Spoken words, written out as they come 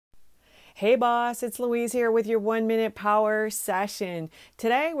Hey boss, it's Louise here with your 1 minute power session.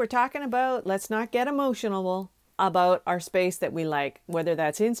 Today we're talking about, let's not get emotional about our space that we like, whether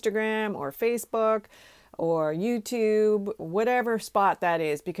that's Instagram or Facebook or YouTube, whatever spot that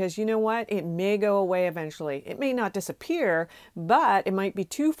is, because you know what? It may go away eventually. It may not disappear, but it might be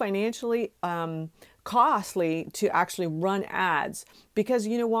too financially costly to actually run ads, because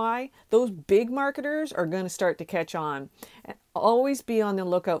you know why? Those big marketers are going to start to catch on. Always be on the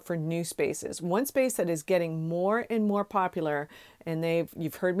lookout for new spaces. One space that is getting more and more popular, and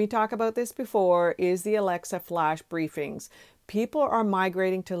you've heard me talk about this before, is the Alexa flash briefings. People are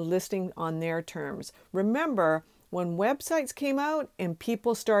migrating to listing on their terms. Remember, when websites came out and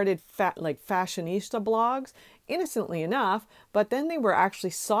people started like fashionista blogs, innocently enough, but then they were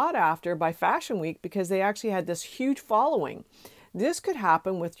actually sought after by Fashion Week because they actually had this huge following. This could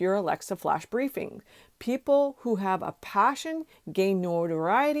happen with your Alexa flash briefing. People who have a passion gain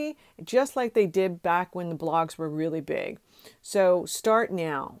notoriety just like they did back when the blogs were really big. So start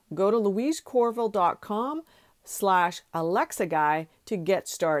now. Go to louisecorville.com/Alexa guy to get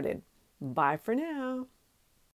started. Bye for now.